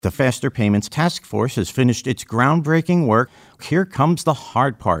The Faster Payments Task Force has finished its groundbreaking work. Here comes the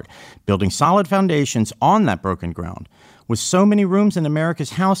hard part, building solid foundations on that broken ground. With so many rooms in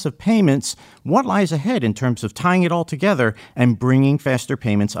America's house of payments, what lies ahead in terms of tying it all together and bringing Faster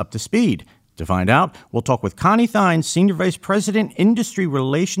Payments up to speed? To find out, we'll talk with Connie Thein, Senior Vice President, Industry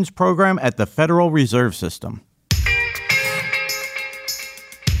Relations Program at the Federal Reserve System.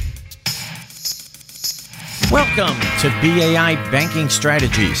 Welcome to BAI Banking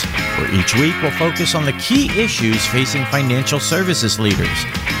Strategies, where each week we'll focus on the key issues facing financial services leaders.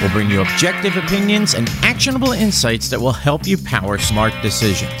 We'll bring you objective opinions and actionable insights that will help you power smart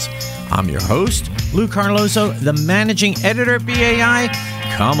decisions. I'm your host, Lou Carlozo, the Managing Editor at BAI.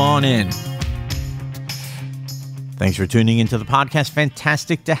 Come on in. Thanks for tuning into the podcast.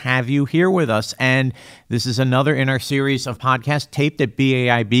 Fantastic to have you here with us. And this is another in our series of podcasts taped at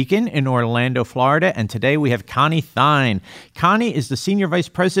BAI Beacon in Orlando, Florida. And today we have Connie Thein. Connie is the Senior Vice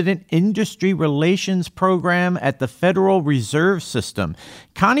President, Industry Relations Program at the Federal Reserve System.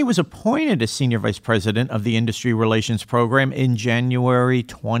 Connie was appointed as Senior Vice President of the Industry Relations Program in January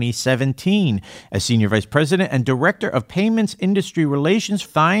 2017. As Senior Vice President and Director of Payments Industry Relations,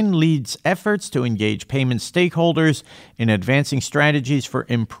 Thein leads efforts to engage payment stakeholders in advancing strategies for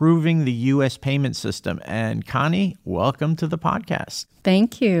improving the U.S. payment system. And Connie, welcome to the podcast.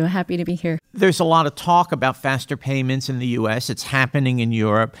 Thank you. Happy to be here. There's a lot of talk about faster payments in the U.S. It's happening in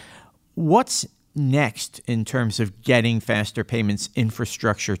Europe. What's next in terms of getting faster payments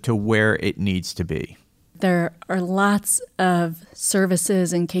infrastructure to where it needs to be? There are lots of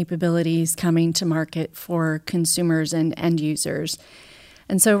services and capabilities coming to market for consumers and end users.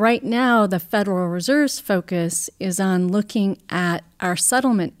 And so right now, the Federal Reserve's focus is on looking at our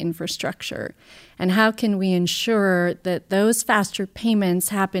settlement infrastructure and how can we ensure that those faster payments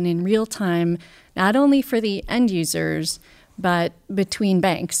happen in real time, not only for the end users, but between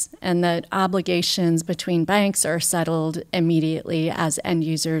banks, and that obligations between banks are settled immediately as end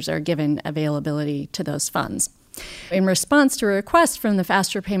users are given availability to those funds. In response to a request from the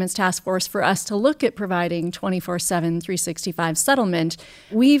Faster Payments Task Force for us to look at providing 24/7, 365 settlement,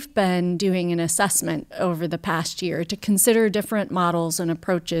 we've been doing an assessment over the past year to consider different models and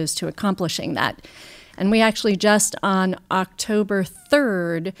approaches to accomplishing that. And we actually just on October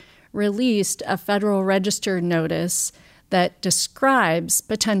 3rd released a Federal Register notice that describes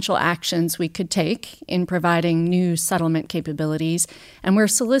potential actions we could take in providing new settlement capabilities, and we're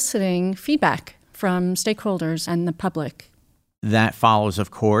soliciting feedback from stakeholders and the public. That follows, of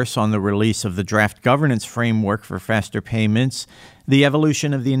course, on the release of the draft governance framework for faster payments, the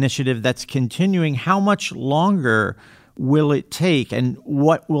evolution of the initiative that's continuing. How much longer will it take, and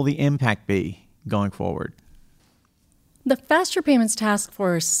what will the impact be going forward? The Faster Payments Task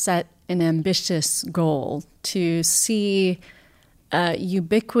Force set an ambitious goal to see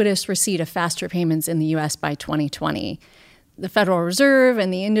ubiquitous receipt of faster payments in the U.S. by 2020. The Federal Reserve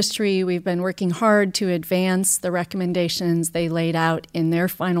and the industry, we've been working hard to advance the recommendations they laid out in their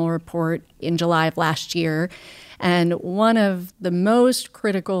final report in July of last year. And one of the most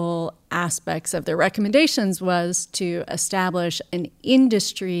critical aspects of their recommendations was to establish an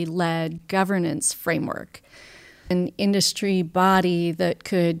industry-led governance framework, an industry body that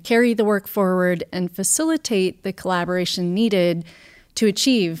could carry the work forward and facilitate the collaboration needed to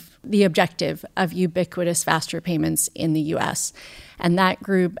achieve the objective of ubiquitous faster payments in the U.S. And that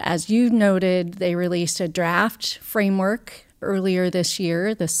group, as you noted, they released a draft framework earlier this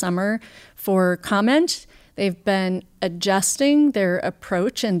year, this summer, for comment. They've been adjusting their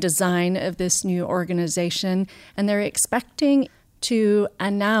approach and design of this new organization, and they're expecting to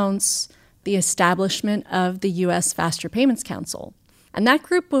announce the establishment of the U.S. Faster Payments Council. And that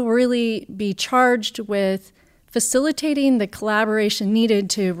group will really be charged with facilitating the collaboration needed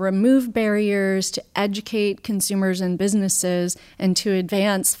to remove barriers, to educate consumers and businesses, and to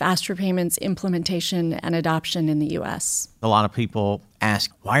advance faster payments implementation and adoption in the U.S. A lot of people ask,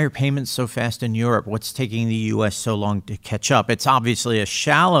 why are payments so fast in Europe? What's taking the U.S. so long to catch up? It's obviously a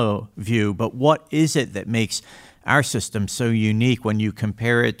shallow view, but what is it that makes our system so unique when you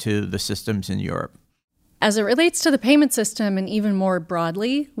compare it to the systems in Europe? As it relates to the payment system, and even more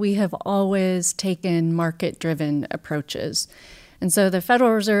broadly, we have always taken market-driven approaches. And so the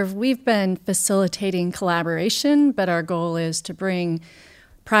Federal Reserve, we've been facilitating collaboration, but our goal is to bring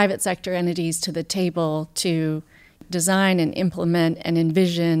private sector entities to the table to design and implement and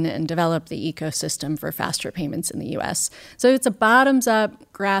envision and develop the ecosystem for faster payments in the U.S. So it's a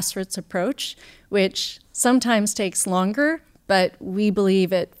bottoms-up, grassroots approach, which sometimes takes longer, but we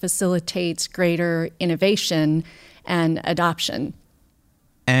believe it facilitates greater innovation and adoption.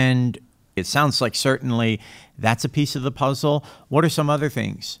 And It sounds like certainly that's a piece of the puzzle. What are some other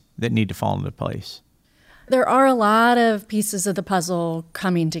things that need to fall into place? There are a lot of pieces of the puzzle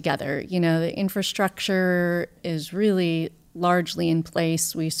coming together. The infrastructure is really largely in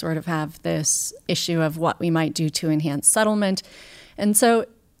place. We sort of have this issue of what we might do to enhance settlement. And so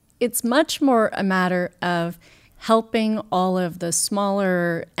it's much more a matter of helping all of the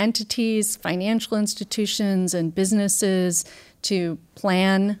smaller entities, financial institutions, and businesses to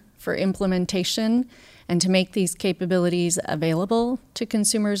plan for implementation and to make these capabilities available to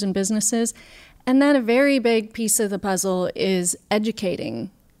consumers and businesses. And then a very big piece of the puzzle is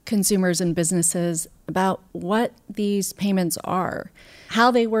educating consumers and businesses about what these payments are, how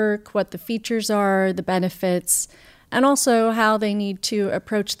they work, what the features are, the benefits, and also how they need to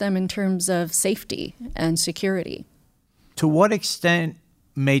approach them in terms of safety and security. To what extent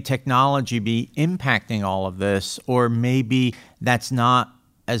may technology be impacting all of this, or maybe that's not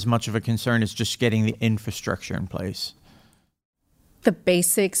as much of a concern as just getting the infrastructure in place? The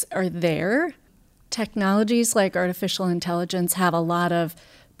basics are there. Technologies like artificial intelligence have a lot of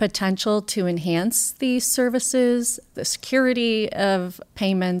potential to enhance these services, the security of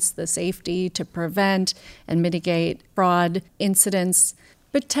payments, the safety to prevent and mitigate fraud incidents.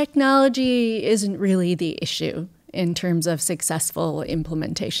 But technology isn't really the issue in terms of successful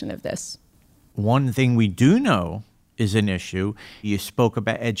implementation of this. One thing we do know is an issue. You spoke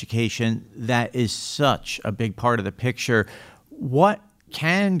about education. That is such a big part of the picture. What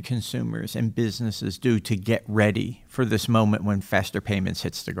can consumers and businesses do to get ready for this moment when faster payments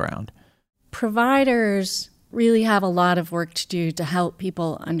hits the ground? Providers really have a lot of work to do to help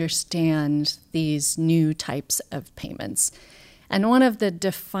people understand these new types of payments. And one of the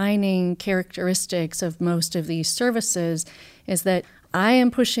defining characteristics of most of these services is that I am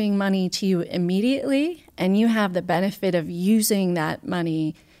pushing money to you immediately, and you have the benefit of using that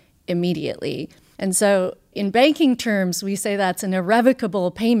money immediately. And so in banking terms, we say that's an irrevocable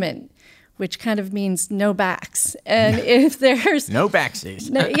payment, which kind of means no backs. And if there's no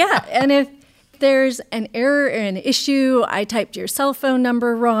backsies. And if there's an error or an issue, I typed your cell phone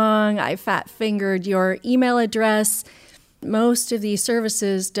number wrong, I fat-fingered your email address, most of these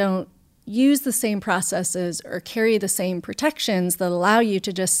services don't use the same processes or carry the same protections that allow you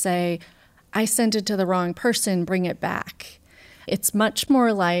to just say, I sent it to the wrong person, bring it back. It's much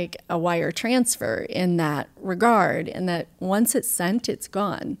more like a wire transfer in that regard, in that once it's sent, it's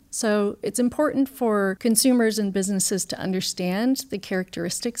gone. So it's important for consumers and businesses to understand the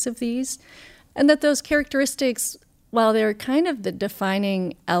characteristics of these, and that those characteristics, while they're kind of the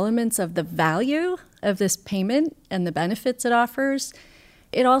defining elements of the value of this payment and the benefits it offers,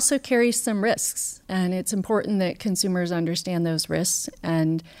 it also carries some risks. And it's important that consumers understand those risks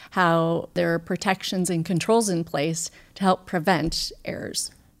and how there are protections and controls in place to help prevent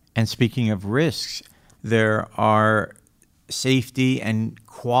errors. And speaking of risks, there are safety and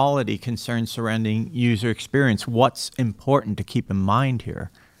quality concerns surrounding user experience. What's important to keep in mind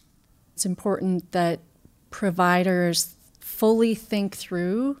here? It's important that providers fully think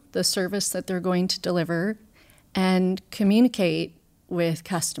through the service that they're going to deliver and communicate with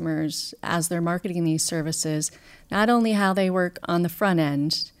customers as they're marketing these services, not only how they work on the front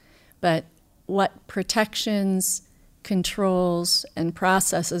end, but what protections, controls, and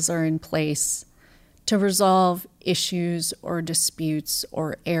processes are in place to resolve issues or disputes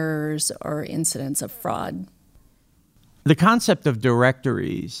or errors or incidents of fraud. The concept of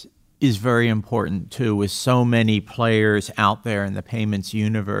directories is very important too, with so many players out there in the payments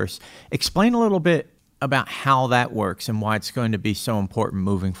universe. Explain a little bit about how that works and why it's going to be so important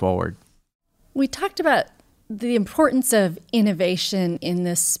moving forward. We talked about the importance of innovation in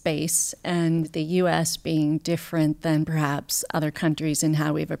this space and the U.S. being different than perhaps other countries in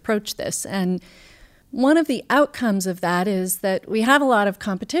how we've approached this. And one of the outcomes of that is that we have a lot of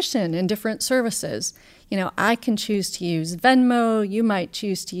competition in different services. I can choose to use Venmo, you might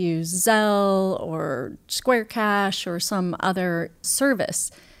choose to use Zelle or Square Cash or some other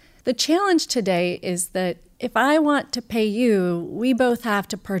service. The challenge today is that if I want to pay you, we both have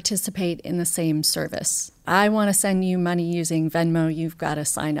to participate in the same service. I want to send you money using Venmo, you've got to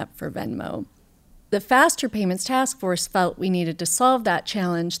sign up for Venmo. The Faster Payments Task Force felt we needed to solve that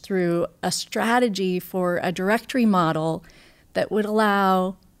challenge through a strategy for a directory model that would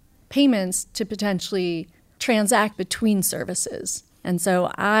allow payments to potentially transact between services. And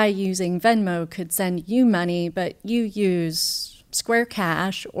so I, using Venmo, could send you money, but you use Square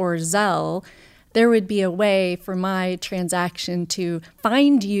Cash or Zelle. There would be a way for my transaction to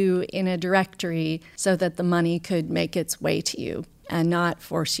find you in a directory so that the money could make its way to you. and not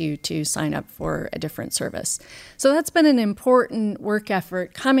force you to sign up for a different service. So that's been an important work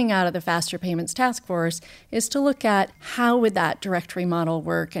effort coming out of the Faster Payments Task Force, is to look at how would that directory model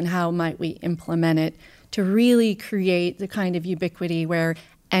work and how might we implement it to really create the kind of ubiquity where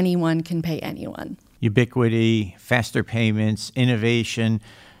anyone can pay anyone. Ubiquity, faster payments, innovation,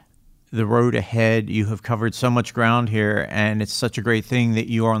 the road ahead. You have covered so much ground here, and it's such a great thing that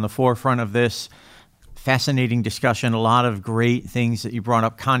you are on the forefront of this. Fascinating discussion, a lot of great things that you brought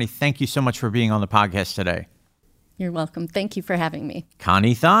up. Connie, thank you so much for being on the podcast today. You're welcome. Thank you for having me.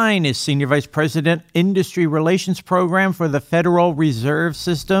 Connie Thine is Senior Vice President, Industry Relations Program for the Federal Reserve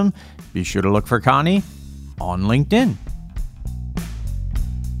System. Be sure to look for Connie on LinkedIn.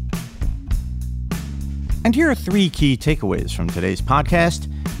 And here are 3 key takeaways from today's podcast.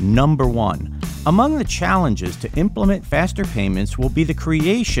 Number 1, among the challenges to implement faster payments will be the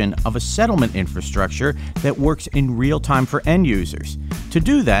creation of a settlement infrastructure that works in real time for end users. To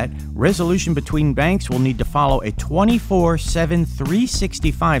do that, resolution between banks will need to follow a 24/7,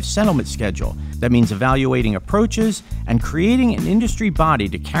 365 settlement schedule. That means evaluating approaches and creating an industry body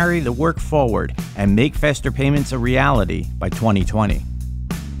to carry the work forward and make faster payments a reality by 2020.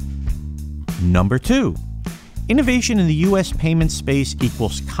 Number 2, innovation in the U.S. payment space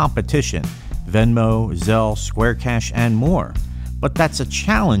equals competition. Venmo, Zelle, Square Cash, and more. But that's a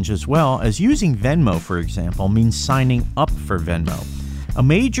challenge as well, as using Venmo, for example, means signing up for Venmo. A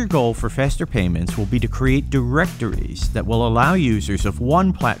major goal for faster payments will be to create directories that will allow users of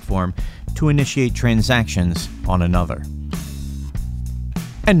one platform to initiate transactions on another.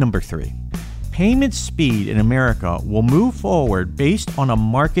 And number 3, payment speed in America will move forward based on a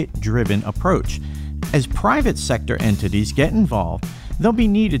market-driven approach. As private sector entities get involved, they'll be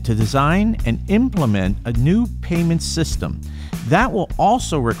needed to design and implement a new payment system. That will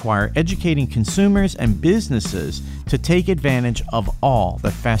also require educating consumers and businesses to take advantage of all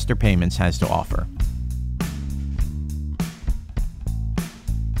that faster payments has to offer.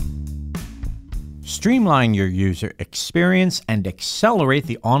 Streamline your user experience and accelerate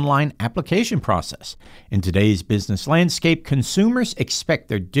the online application process. In today's business landscape, consumers expect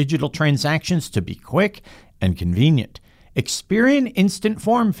their digital transactions to be quick and convenient. Experian Instant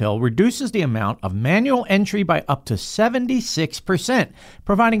Form Fill reduces the amount of manual entry by up to 76%,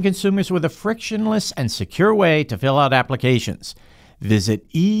 providing consumers with a frictionless and secure way to fill out applications. Visit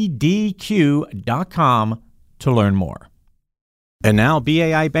edq.com to learn more. And now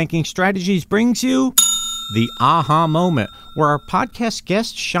BAI Banking Strategies brings you the aha moment, where our podcast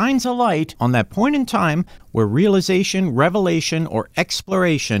guest shines a light on that point in time where realization, revelation, or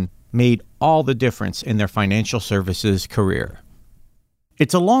exploration made all the difference in their financial services career.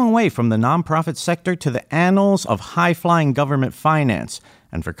 It's a long way from the nonprofit sector to the annals of high-flying government finance.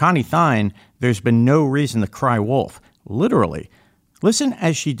 And for Connie Thine, there's been no reason to cry wolf, literally. Listen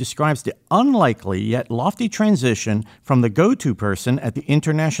as she describes the unlikely yet lofty transition from the go-to person at the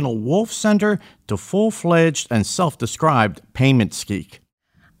International Wolf Center to full-fledged and self-described payment geek.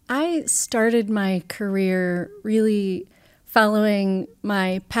 I started my career really following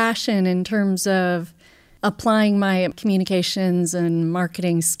my passion in terms of applying my communications and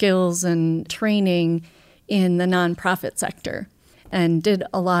marketing skills and training in the nonprofit sector, and did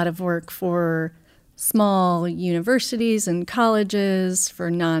a lot of work for small universities and colleges, for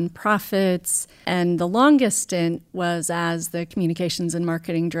nonprofits, and the longest stint was as the communications and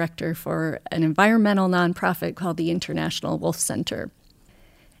marketing director for an environmental nonprofit called the International Wolf Center.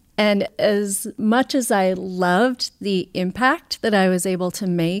 And as much as I loved the impact that I was able to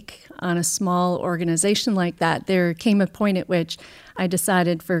make on a small organization like that, there came a point at which I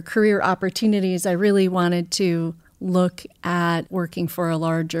decided for career opportunities, I really wanted to look at working for a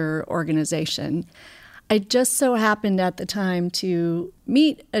larger organization. I just so happened at the time to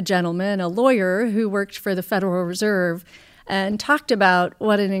meet a gentleman, a lawyer who worked for the Federal Reserve, and talked about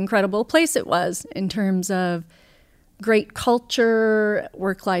what an incredible place it was in terms of great culture,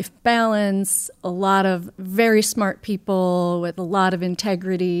 work-life balance, a lot of very smart people with a lot of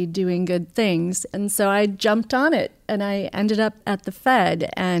integrity doing good things. And so I jumped on it, and I ended up at the Fed.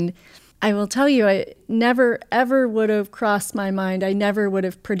 And I will tell you, I never, ever would have crossed my mind. I never would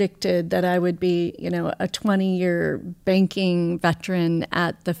have predicted that I would be, a 20-year banking veteran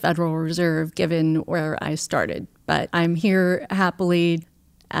at the Federal Reserve, given where I started. But I'm here happily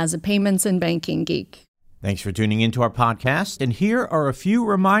as a payments and banking geek. Thanks for tuning into our podcast, and here are a few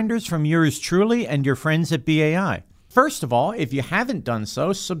reminders from yours truly and your friends at BAI. First of all, if you haven't done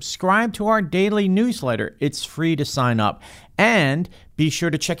so, subscribe to our daily newsletter. It's free to sign up. And be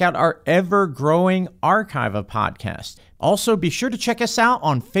sure to check out our ever-growing archive of podcasts. Also, be sure to check us out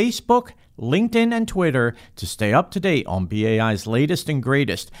on Facebook, LinkedIn, and Twitter to stay up to date on BAI's latest and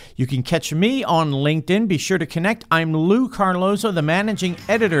greatest. You can catch me on LinkedIn. Be sure to connect. I'm Lou Carlozo, the managing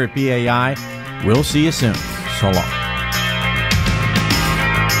editor at BAI. We'll see you soon. So long.